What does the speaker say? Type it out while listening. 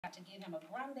got to get him a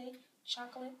grande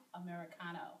chocolate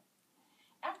Americano.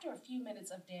 After a few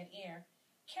minutes of dead air,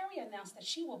 Carrie announced that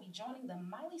she will be joining the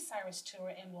Miley Cyrus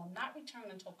tour and will not return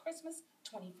until Christmas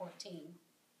 2014.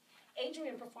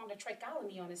 Adrian performed a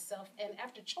tracheotomy on himself, and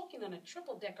after choking on a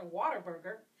triple-decker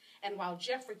Whataburger, and while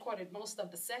Jeff recorded most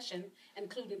of the session,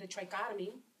 including the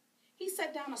tracheotomy, he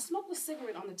set down a smokeless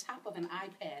cigarette on the top of an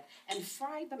iPad and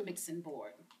fried the mixing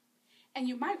board. And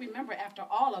you might remember after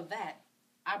all of that,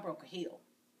 I broke a heel.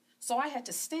 So I had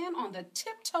to stand on the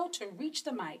tiptoe to reach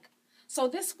the mic. So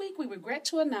this week we regret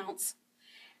to announce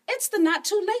it's the Not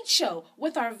Too Late Show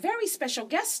with our very special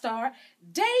guest star,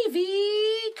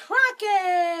 Davy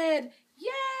Crockett.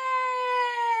 Yay!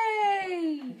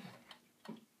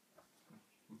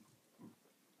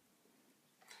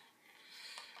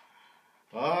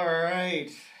 All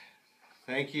right.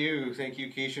 Thank you,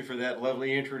 Keisha, for that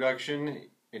lovely introduction.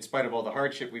 In spite of all the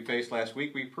hardship we faced last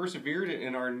week, we persevered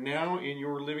and are now in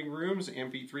your living rooms,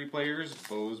 MP3 players,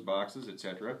 Bose boxes,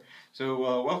 etc.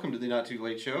 So welcome to the Not Too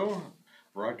Late Show,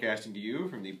 broadcasting to you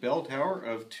from the bell tower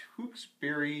of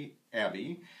Tewksbury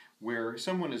Abbey, where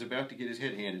someone is about to get his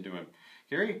head handed to him.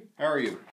 Carrie, how are you?